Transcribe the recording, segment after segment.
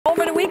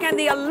weekend,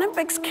 the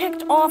Olympics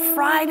kicked off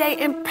Friday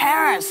in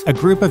Paris. A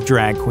group of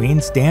drag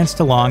queens danced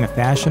along a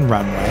fashion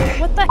runway.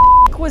 What the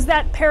was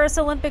that Paris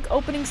Olympic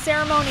opening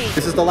ceremony?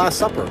 This is the Last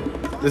Supper.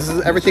 This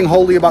is everything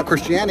holy about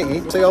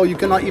Christianity. Say, oh, you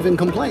cannot even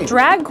complain.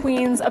 Drag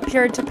queens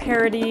appeared to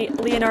parody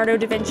Leonardo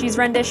da Vinci's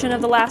rendition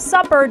of the Last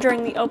Supper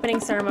during the opening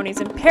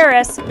ceremonies in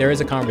Paris. There is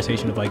a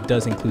conversation of like,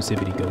 does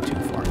inclusivity go too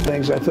far?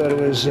 Things I thought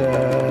it was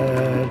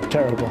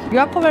terrible.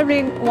 You're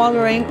probably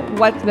wondering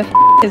what the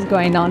is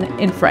going on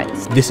in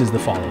France. This is the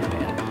fall of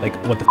man. Like,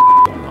 what the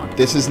is going on?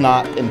 This is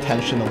not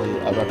intentionally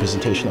a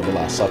representation of the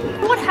Last Supper.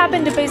 What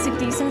happened to basic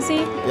decency?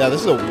 Yeah,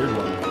 this is a weird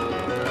one.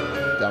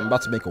 Yeah, I'm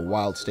about to make a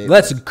wild statement.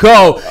 Let's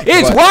go.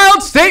 It's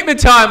wild statement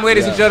time,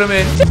 ladies and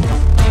gentlemen.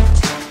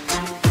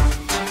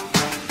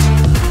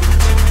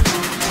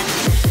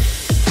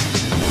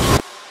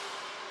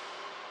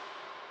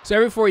 So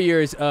every 4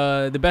 years,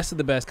 the best of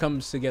the best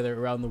comes together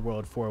around the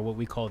world for what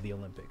we call the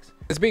Olympics.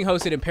 It's being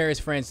hosted in Paris,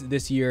 France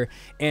this year,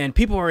 and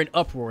people are in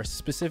uproar,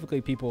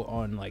 specifically people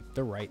on like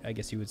the right, I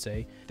guess you would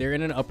say. They're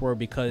in an uproar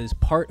because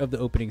part of the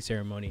opening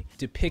ceremony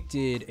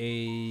depicted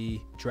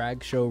a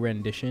drag show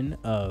rendition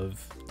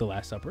of The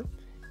Last Supper.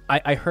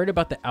 I heard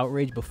about the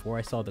outrage before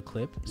I saw the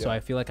clip, so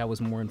I feel like I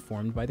was more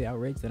informed by the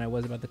outrage than I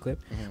was about the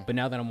clip. But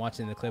now that I'm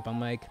watching the clip,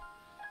 I'm like,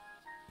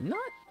 not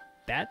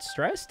that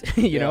stressed,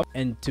 you know?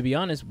 And to be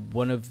honest,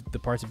 one of the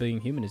parts of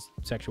being human is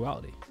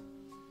sexuality.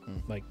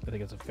 Like, I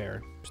think that's a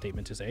fair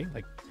statement to say.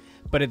 Like,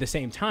 but at the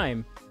same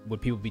time,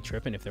 would people be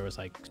tripping if there was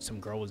like some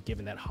girl was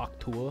giving that hawk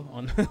tour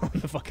on, on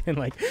the fucking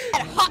like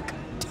hawk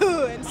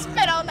tour and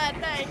spit on that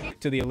thing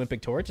to the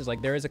Olympic torch? Is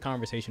like, there is a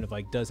conversation of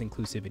like, does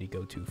inclusivity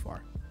go too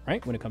far,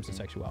 right, when it comes to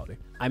sexuality?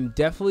 I'm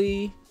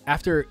definitely,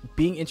 after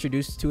being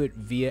introduced to it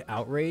via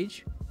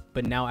outrage,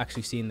 but now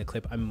actually seeing the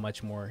clip, I'm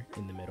much more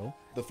in the middle.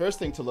 The first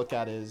thing to look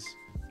at is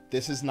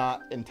this is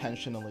not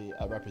intentionally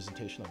a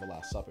representation of the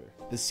Last Supper.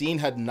 The scene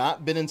had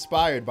not been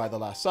inspired by the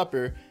Last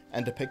Supper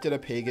and depicted a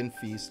pagan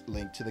feast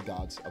linked to the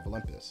gods of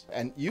Olympus.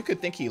 And you could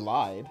think he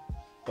lied,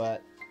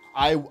 but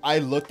I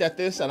looked at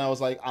this and I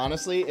was like,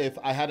 honestly, if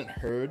I hadn't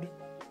heard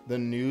the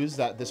news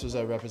that this was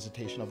a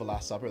representation of the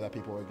Last Supper that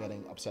people were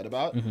getting upset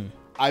about,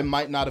 I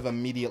might not have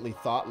immediately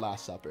thought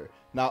Last Supper.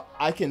 Now,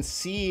 I can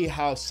see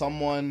how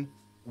someone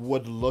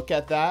would look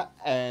at that,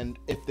 and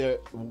if they're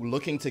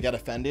looking to get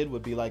offended,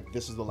 would be like,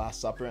 this is the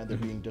Last Supper and they're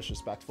being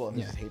disrespectful and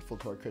this is hateful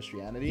toward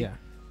Christianity.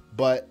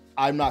 But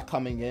I'm not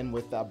coming in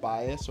with that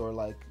bias or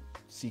like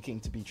seeking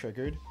to be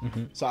triggered,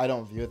 so I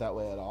don't view it that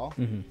way at all.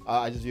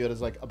 I just view it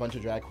as like a bunch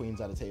of drag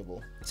queens at a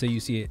table. So you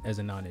see it as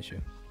a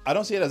non-issue? I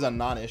don't see it as a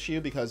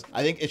non-issue because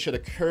I think it should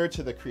occur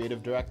to the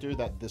creative director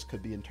that this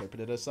could be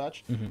interpreted as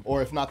such,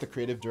 or if not the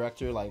creative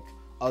director, like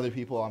other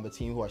people on the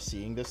team who are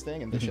seeing this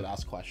thing, and they should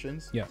ask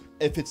questions.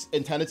 If it's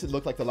intended to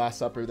look like the Last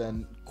Supper,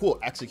 then cool,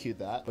 execute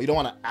that. But you don't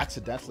want to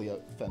accidentally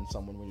offend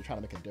someone when you're trying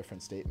to make a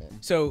different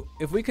statement. So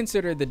if we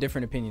consider the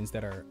different opinions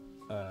that are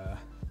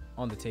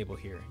on the table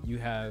here, you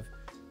have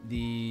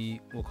the,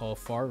 we'll call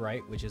far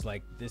right, which is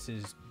like, this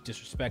is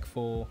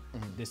disrespectful,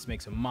 this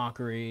makes a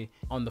mockery.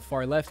 On the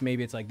far left,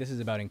 maybe it's like, this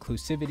is about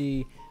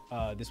inclusivity,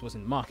 this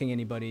wasn't mocking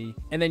anybody.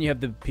 And then you have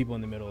the people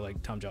in the middle,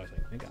 like Tom Jones,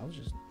 like, I was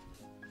just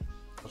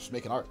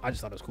making art. I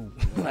just thought it was cool.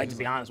 Like, to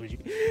be honest with you,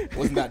 it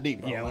wasn't that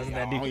deep. Bro. Yeah, it wasn't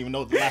that deep. I don't even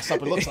know what the Last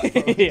Supper looks like.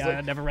 Bro. Yeah, like,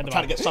 I never read the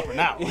Bible. Trying to get supper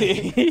now.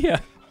 Yeah.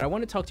 I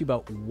want to talk to you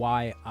about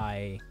why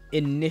I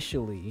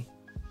initially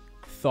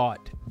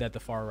thought that the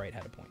far right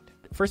had a point.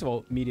 First of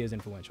all, media is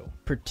influential,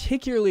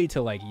 particularly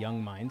to like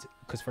young minds,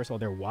 because first of all,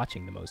 they're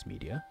watching the most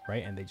media,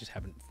 right? And they just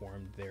haven't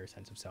formed their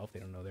sense of self. They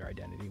don't know their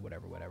identity,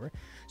 whatever.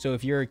 So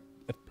if you're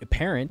a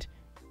parent,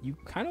 you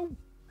kind of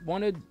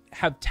want to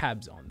have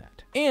tabs on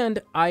that. And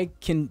I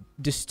can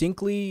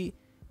distinctly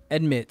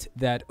admit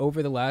that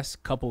over the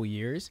last couple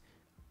years,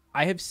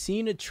 I have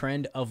seen a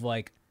trend of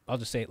like, I'll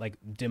just say it, like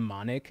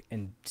demonic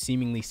and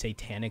seemingly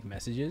satanic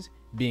messages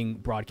being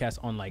broadcast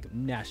on like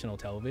national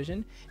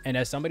television. And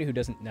as somebody who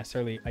doesn't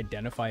necessarily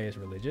identify as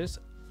religious,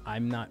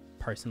 I'm not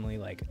personally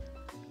like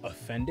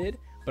offended,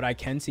 but I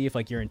can see if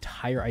like your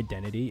entire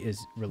identity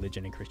is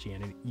religion and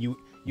Christianity, you'd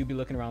be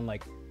looking around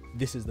like,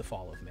 this is the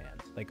fall of man.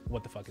 Like,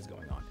 what the fuck is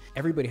going on?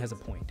 Everybody has a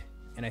point.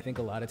 And I think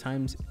a lot of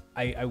times,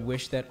 I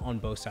wish that on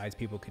both sides,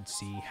 people could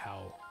see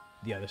how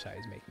the other side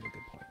is making a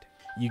good point.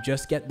 You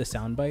just get the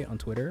soundbite on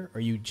Twitter,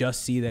 or you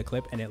just see that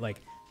clip, and it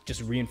like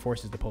just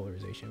reinforces the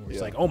polarization. Where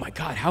it's like, oh my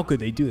God, how could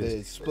they do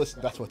this?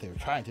 That's what they were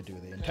trying to do.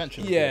 The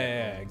intention.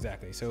 Yeah,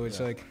 exactly. So it's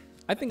like,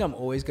 I think I'm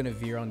always gonna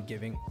veer on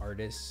giving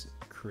artists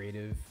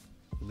creative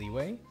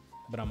leeway,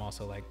 but I'm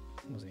also like,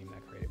 I wasn't even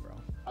that creative, bro.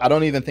 I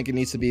don't even think it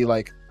needs to be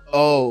like,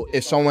 oh,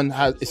 if someone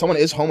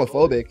is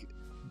homophobic,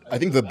 I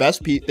think the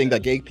best thing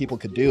that gay people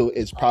could do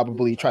is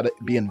probably try to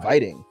be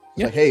inviting.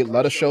 Like, hey,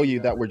 let us show you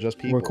that we're just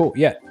people. We're cool.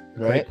 Yeah.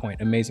 Right? Great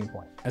point. Amazing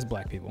point. As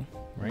black people,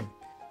 right?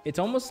 It's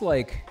almost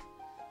like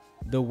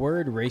the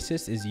word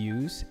racist is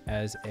used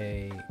as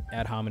a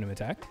ad hominem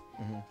attack,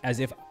 as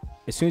if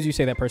as soon as you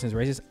say that person's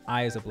racist,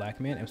 I as a black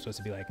man am supposed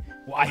to be like,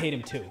 well, I hate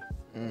him too.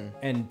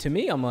 And to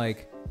me, I'm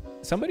like,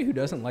 somebody who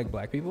doesn't like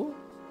black people,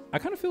 I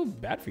kind of feel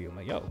bad for you. I'm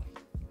like, yo,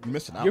 You're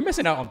missing out. You're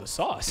missing out on the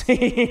sauce.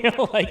 You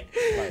know, like,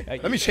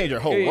 let me change your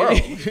whole world.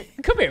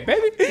 Come here,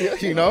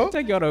 baby. You know,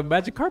 take you on a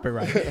magic carpet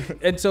ride.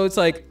 And so it's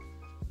like,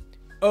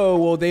 oh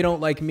well, they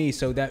don't like me,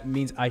 so that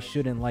means I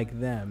shouldn't like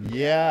them.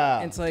 Yeah.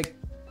 And it's like,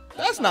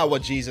 that's not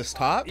what Jesus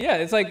taught. yeah,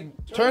 it's like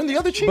turn the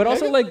other cheek. But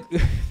also like,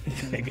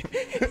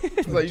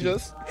 like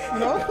just, you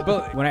know.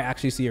 But when I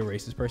actually see a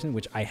racist person,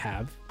 which I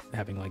have,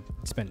 having like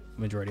spent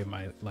majority of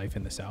my life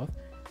in the South,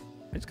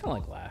 I just kind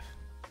of like laugh.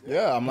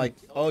 Yeah, I'm like,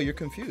 oh, you're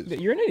confused.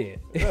 You're an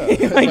idiot.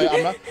 Yeah.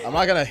 Like, I'm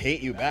not gonna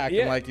hate you back.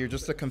 Yeah. I'm like, you're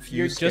just a confused,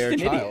 you're just scared an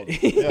child.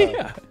 Idiot.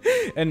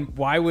 Yeah. And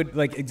why would,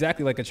 like,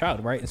 exactly like a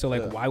child, right? And so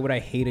like, why would I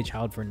hate a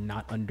child for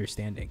not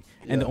understanding?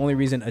 And the only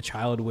reason a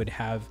child would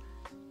have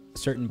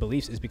certain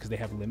beliefs is because they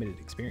have limited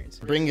experience.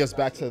 Bringing us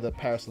back to the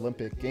Paris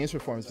Olympic Games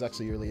performance is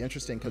actually really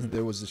interesting because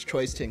there was this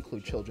choice to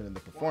include children in the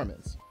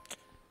performance.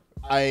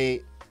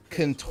 I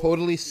can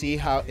totally see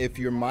how, if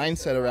your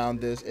mindset around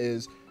this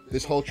is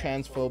this whole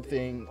transphobe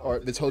thing, or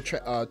this whole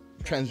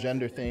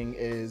transgender thing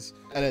is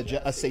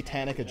a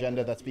satanic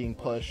agenda that's being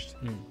pushed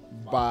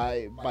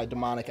by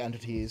demonic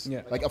entities.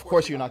 Yeah. Like, of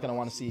course, you're not going to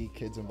want to see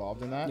kids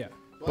involved in that. Yeah.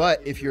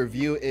 But if your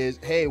view is,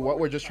 hey, what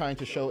we're just trying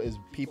to show is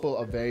people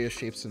of various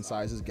shapes and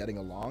sizes getting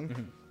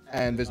along,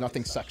 and there's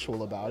nothing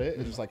sexual about it,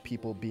 it's just like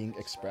people being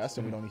expressed,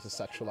 and we don't need to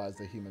sexualize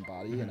the human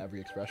body in every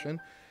expression,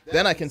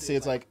 then I can see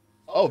it's like,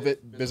 oh,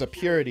 there's a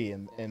purity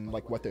in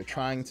like what they're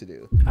trying to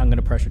do. I'm going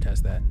to pressure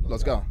test that.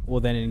 Let's go. Well,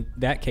 then in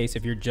that case,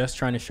 if you're just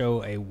trying to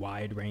show a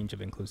wide range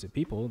of inclusive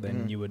people,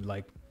 then you would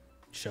like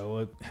show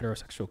a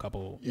heterosexual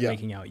couple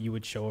making out. You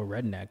would show a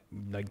redneck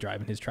like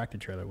driving his tractor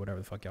trailer, whatever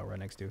the fuck y'all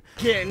rednecks do.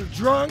 Getting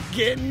drunk,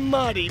 getting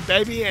muddy,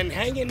 baby, and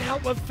hanging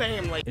out with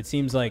family. It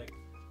seems like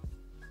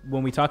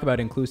when we talk about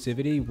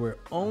inclusivity, we're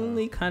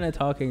only kind of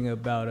talking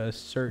about a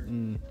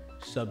certain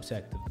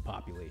subsect of the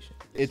population.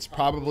 It's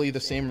probably the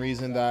same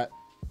reason that,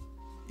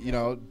 you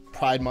know,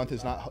 Pride Month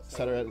is not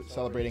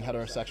celebrating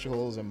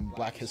heterosexuals and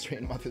Black History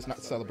Month is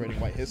not celebrating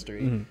white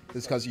history.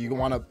 It's because you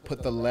want to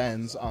put the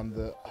lens on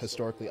the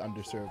historically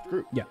underserved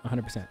group. Yeah,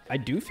 100%. I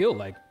do feel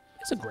like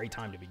it's a great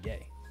time to be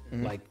gay.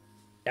 Like,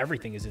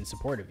 everything is in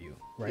support of you,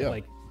 right? Yeah.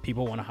 Like,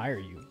 people want to hire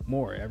you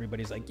more.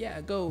 Everybody's like,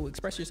 yeah, go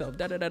express yourself,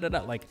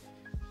 da-da-da-da-da. Like,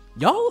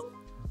 y'all,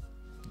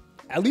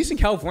 at least in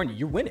California,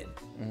 you're winning.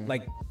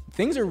 Like,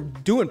 things are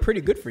doing pretty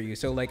good for you.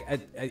 So, like,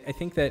 I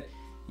think that,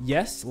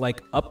 yes,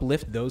 like,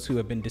 uplift those who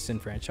have been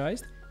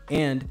disenfranchised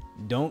and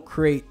don't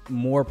create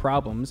more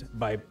problems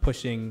by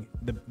pushing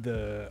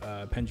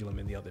the pendulum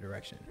in the other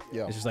direction.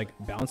 Yeah. It's just like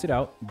balance it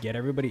out, get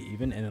everybody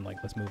even, and then like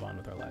let's move on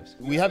with our lives.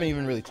 We haven't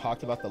even really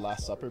talked about the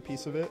Last Supper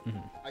piece of it.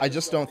 I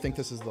just don't think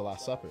this is the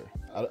Last Supper.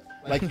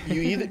 Like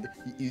you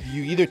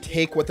either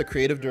take what the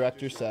creative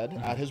director said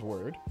at his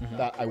word,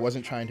 that I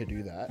wasn't trying to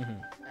do that,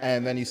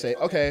 and then you say,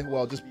 okay,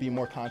 well, just be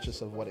more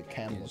conscious of what it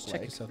can look like.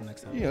 Check yourself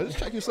next time. You know, just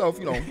check yourself.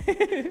 You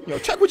know,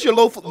 check with your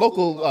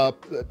local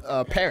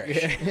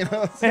parish. You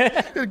know,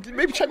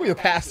 maybe check with your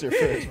pastor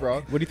first,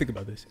 bro. What do you think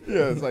about this?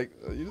 Yeah, it's like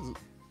you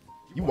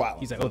wild.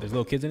 He's like, oh, there's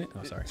little kids in it.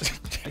 Oh, sorry.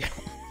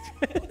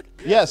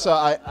 Yeah, so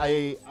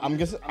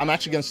I'm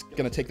actually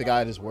gonna take the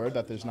guy at his word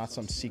that there's not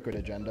some secret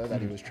agenda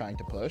that he was trying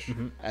to push,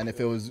 and if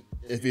he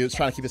was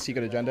trying to keep a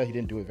secret agenda, he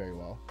didn't do it very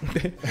well,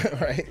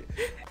 right?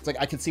 It's like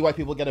I can see why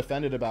people get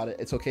offended about it.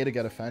 It's okay to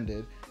get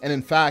offended, and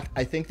in fact,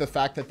 I think the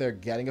fact that they're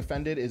getting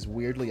offended is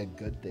weirdly a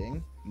good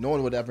thing. No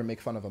one would ever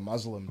make fun of a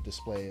Muslim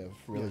display of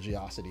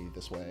religiosity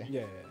this way.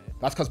 Yeah.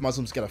 That's because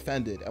Muslims get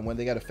offended, and when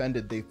they get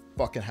offended, they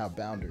fucking have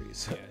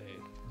boundaries. Yeah.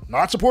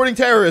 Not supporting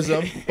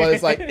terrorism, but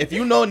it's like, if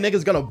you know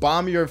niggas gonna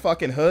bomb your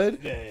fucking hood,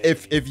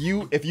 if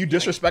you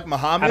disrespect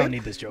Muhammad, I don't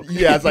need this joke.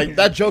 Yeah, it's like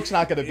that joke's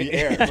not gonna be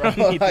aired,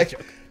 bro. Like,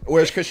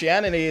 whereas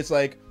Christianity, it's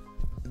like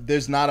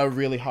there's not a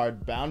really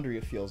hard boundary.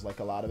 It feels like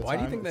a lot of the time. Why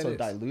do you think it's that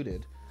so is?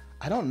 Diluted?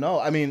 I don't know.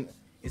 I mean,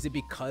 is it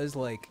because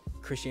like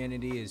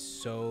Christianity is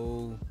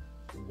so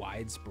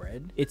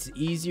widespread? It's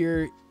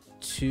easier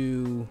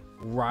to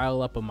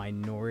rile up a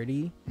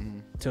minority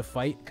to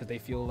fight because they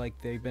feel like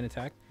they've been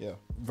attacked,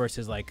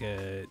 versus like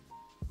a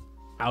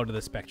out of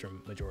the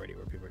spectrum majority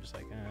where people are just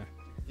like,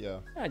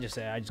 I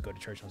just go to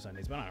church on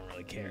Sundays, but I don't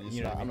really care.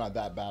 You know what I mean? I'm not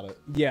that bad at.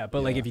 Yeah,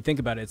 but like if you think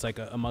about it, it's like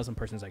a Muslim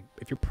person's like,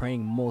 if you're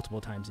praying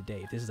multiple times a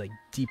day, if this is like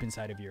deep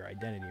inside of your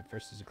identity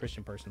versus a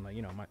Christian person, like,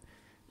 you know,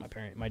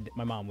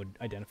 my mom would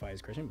identify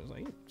as Christian, but it's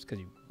like, it's because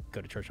you go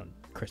to church on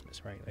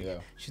Christmas, right?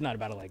 Like, she's not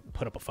about to like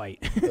put up a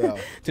fight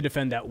to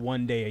defend that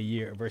one day a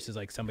year versus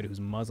like somebody who's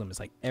Muslim. It's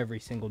like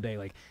every single day,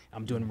 like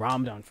I'm doing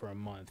Ramadan for a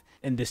month,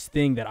 and this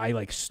thing that I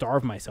like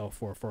starve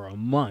myself for a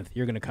month,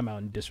 you're gonna come out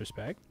and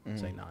disrespect.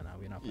 It's like, no,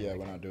 we're not. Yeah,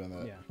 we're not doing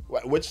that. Yeah,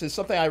 which is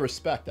something I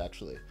respect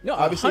actually. No,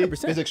 obviously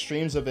 100%. There's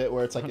extremes of it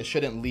where it's like it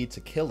shouldn't lead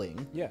to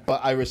killing. Yeah,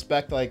 but I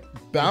respect like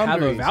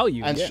boundaries, have a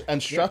value,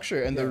 and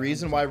structure, and the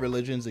reason why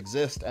religions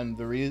exist and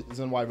the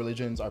reason why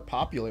religions are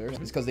popular is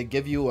because they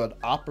give you an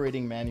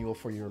operating manual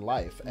for your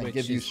life and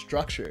give you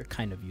structure.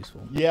 Kind of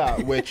useful. Yeah,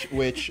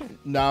 which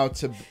now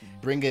to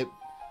bring it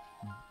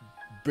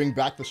bring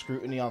back the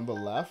scrutiny on the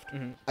left.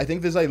 I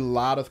think there's a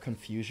lot of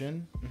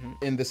confusion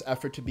in this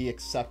effort to be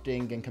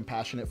accepting and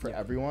compassionate for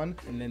everyone.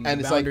 And then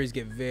the boundaries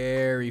get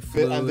very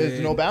fluid. And there's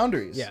no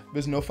boundaries. Yeah.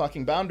 There's no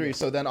fucking boundaries.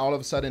 So then all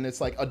of a sudden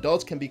it's like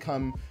adults can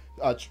become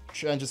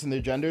transition their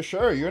gender.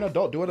 Sure, you're an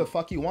adult. Do what the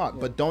fuck you want.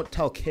 But don't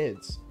tell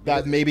kids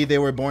that maybe they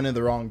were born in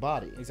the wrong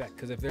body. Exactly.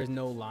 Because if there's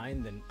no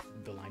line, then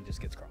the line just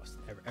gets crossed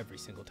every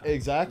single time.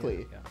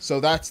 Exactly. Yeah. So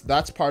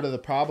that's part of the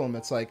problem.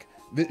 It's like,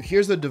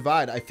 here's the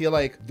divide. I feel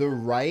like the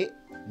right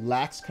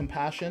lacks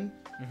compassion.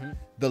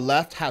 The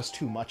left has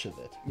too much of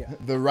it. Yeah.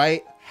 The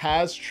right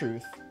has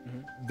truth.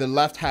 The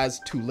left has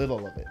too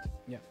little of it.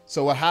 Yeah.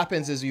 So what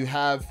happens is you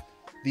have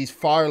these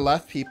far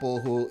left people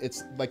who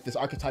it's like this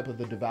archetype of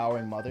the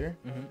devouring mother.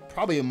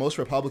 Probably most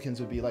Republicans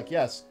would be like,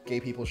 yes,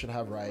 gay people should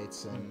have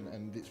rights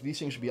and these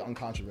things should be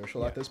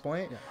uncontroversial at this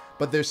point.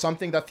 But there's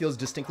something that feels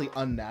distinctly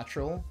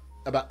unnatural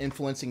about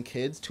influencing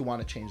kids to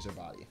want to change their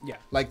body. Yeah.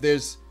 Like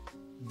there's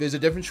a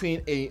difference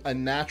between a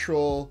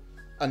natural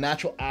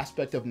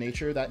aspect of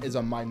nature that is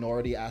a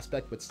minority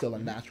aspect but still a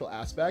natural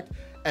aspect,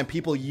 and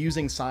people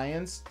using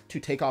science to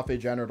take off their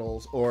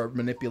genitals or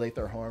manipulate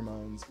their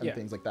hormones and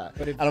things like that.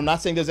 And I'm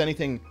not saying there's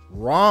anything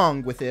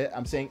wrong with it.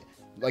 I'm saying,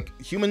 like,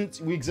 humans,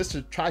 we exist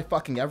to try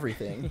fucking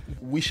everything.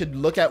 We should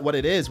look at what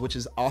it is, which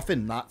is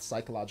often not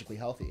psychologically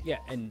healthy. Yeah,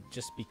 and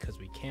just because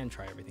we can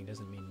try everything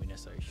doesn't mean we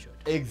necessarily should.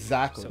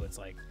 Exactly. So it's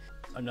like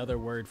another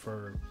word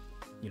for,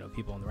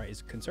 people on the right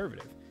is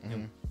conservative.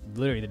 And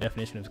literally the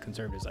definition of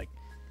conservative is like,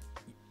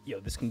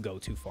 this can go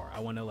too far.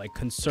 I want to like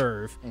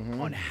conserve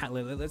on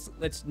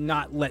let's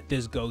not let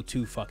this go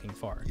too fucking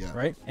far.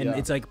 Right. And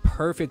it's like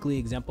perfectly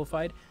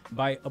exemplified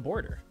by a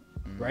border.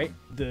 Right.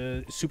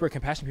 The super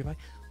compassionate people are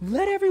like,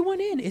 let everyone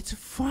in. It's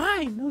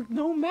fine.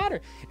 No matter.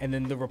 And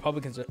then the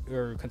Republicans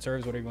or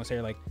conservatives, whatever you want to say,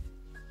 are like,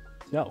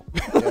 no,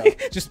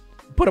 like, just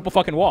put up a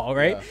fucking wall.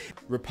 Right.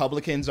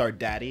 Republicans are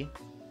daddy.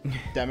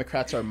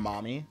 Democrats are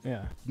mommy.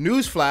 Yeah.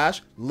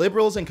 Newsflash: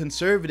 liberals and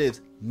conservatives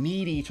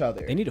need each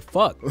other. They need to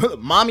fuck.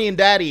 Mommy and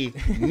daddy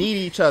need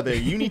each other.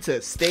 You need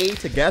to stay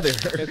together. I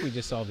think we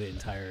just solved the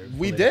entire.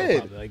 We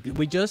did. Like,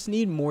 we just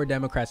need more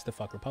Democrats to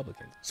fuck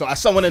Republicans. So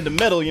as someone in the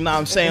middle, you know what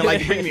I'm saying?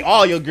 Like, bring me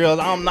all your girls.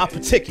 I'm not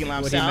particular.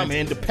 I'm saying I'm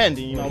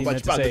independent, you know,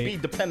 but you're about to be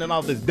dependent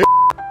on this.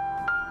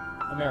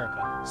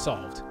 America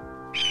solved.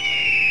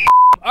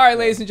 All right,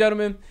 ladies and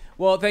gentlemen.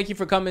 Well, thank you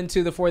for coming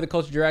to the For the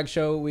Culture Drag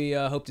show. We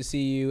hope to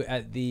see you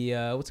at the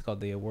what's it called,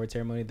 the award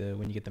ceremony,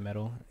 when you get the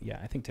medal. Yeah,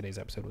 I think today's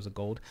episode was a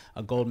gold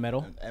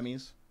medal.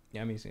 Emmys.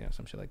 Yeah, Emmys,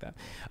 some shit like that.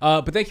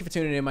 But thank you for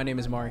tuning in. My name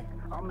is Imari.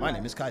 My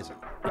name is Kaizen.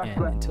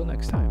 And until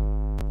next time.